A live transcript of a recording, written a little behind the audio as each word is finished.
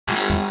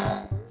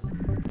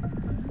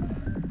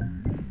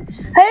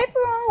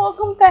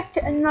welcome back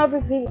to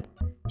another video.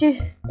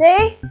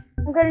 Today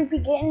I'm going to be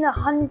getting the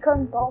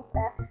Honeycomb bolt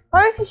there.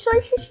 But if you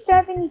should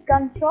have any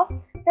gun shops,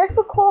 that's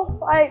because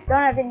I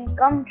don't have any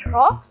gun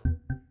shops,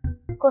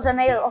 because I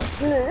made it of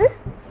blue.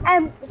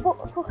 And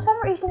for some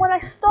reason when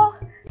I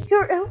start to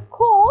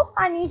record,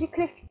 I need to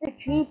click the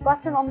G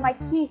button on my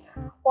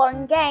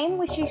keyboard game,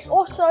 which is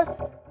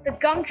also the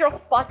gun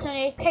drop button.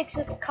 It takes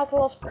a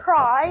couple of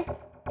tries to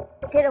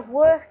get it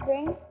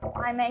working.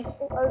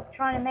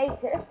 Trying to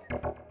make it.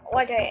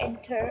 Why do I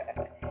enter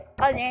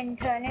and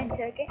enter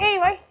again?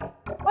 Anyway,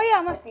 oh yeah,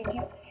 I must be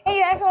here.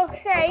 Anyway, as I was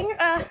saying,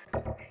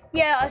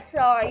 yeah,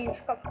 sorry, you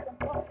got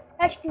control.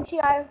 As you can see,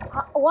 I have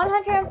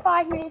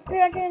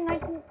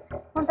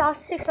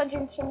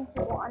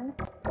 105,391,671.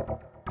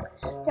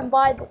 Can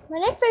buy this. My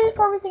next video is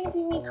probably going to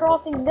be me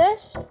crafting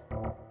this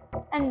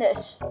and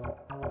this,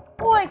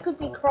 or it could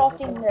be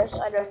crafting this.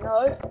 I don't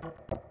know.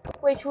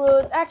 Which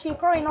would actually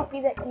probably not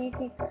be that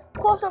easy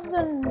because of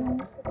the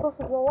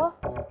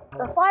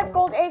the 5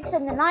 gold eggs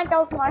and the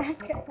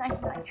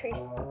 9,999 trees.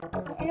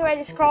 Anyway,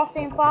 this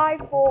crafting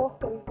 5, 4,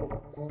 3,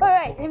 2.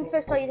 Alright, let me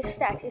first tell you the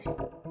status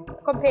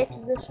compared to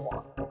this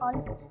one.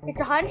 It's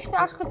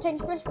 100,000 container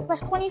space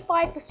plus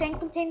 25%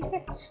 container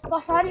space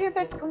plus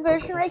 150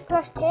 conversion rate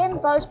plus 10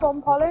 buzz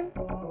bomb pollen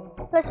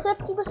plus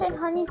 50%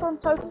 honey from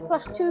token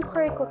plus 2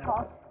 critical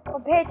chance.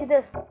 Compared to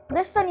this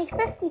is only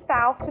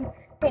 50,000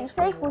 container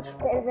space, which is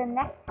better than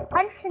that.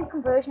 100%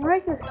 conversion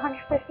rate is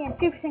 150 and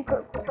 2%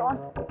 critical chance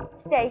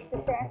stays the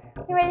same.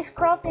 Anyway, this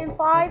craft in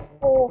 5,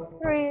 4,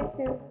 3, 2,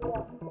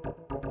 1.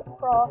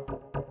 Craft.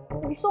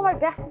 If you saw my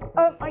back,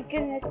 oh my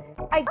goodness,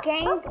 I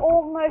gained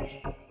almost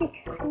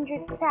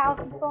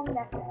 600,000 from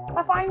that.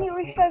 I finally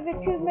reached over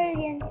 2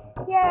 million.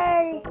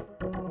 Yay!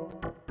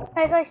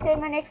 As I said,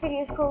 my next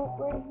video is called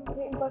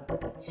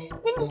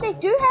thing is, they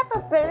do have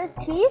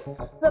abilities,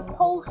 the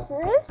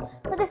pulses,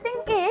 but the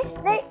thing is,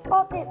 they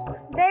are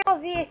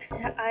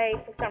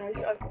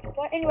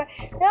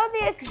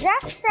the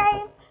exact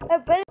same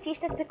abilities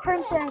that the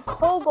Crimson and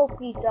Cobalt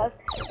Bee does.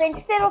 So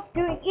instead of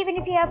doing, even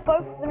if you have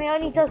both of them, it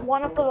only does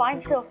one of the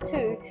lines of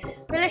 2.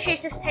 Militia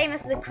is the same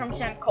as the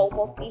Crimson and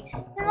Cobalt Bee.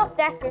 They're not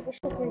that good, they're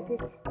still pretty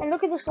good. And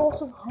look at this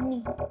awesome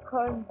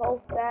Honeycomb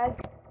bolt bag.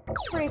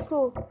 Pretty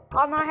cool.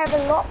 I might have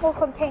a lot more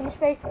container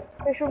space,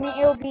 which will mean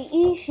it'll be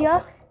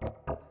easier.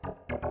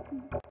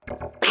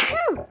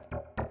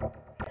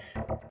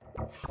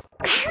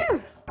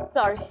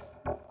 Sorry,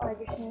 I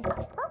just sneezed.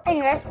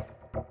 Anyway,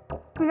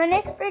 in the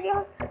next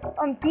video,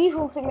 bees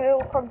will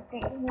probably be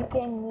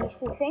getting used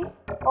to things.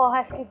 I'll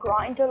have to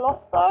grind a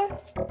lot though.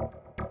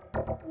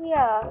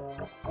 Yeah,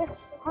 this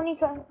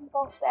Honeycomb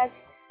box bag,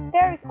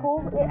 very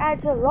cool. It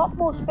adds a lot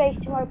more space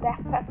to my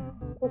backpack,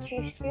 which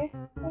used to.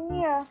 And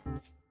yeah.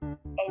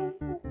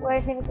 Wait,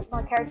 I think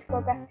my character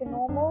go back to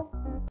normal.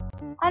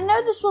 I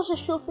know this was a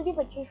short video,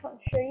 but just want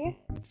to show you.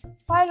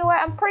 By the way,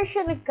 I'm pretty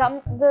sure the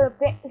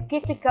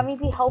gifted gummy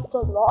bee helped a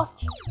lot.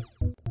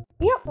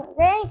 Yep,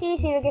 they ain't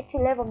easy to get to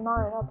level 9,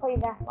 I'll tell you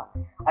that much.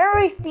 I don't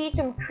really feed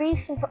them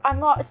trees since I'm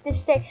not at this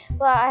stage,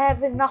 but I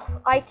have enough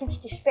items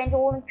to spend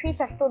all on trees.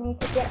 I still need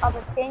to get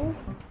other things.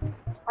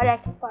 I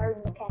like to fire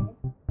in the cannon.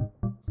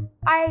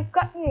 I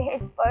got new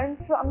headphones,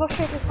 so I'm not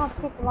sure if this sounds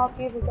super loud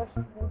to you because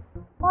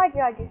why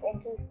did I just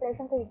enter this place?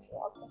 I'm pretty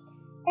sure.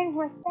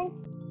 Anyway, thank you.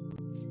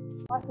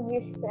 I can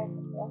use this.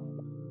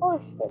 Oh,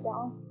 let's go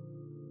down.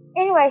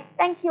 Anyway,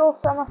 thank you all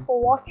so much for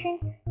watching.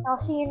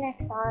 I'll see you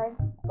next time.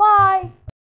 Bye!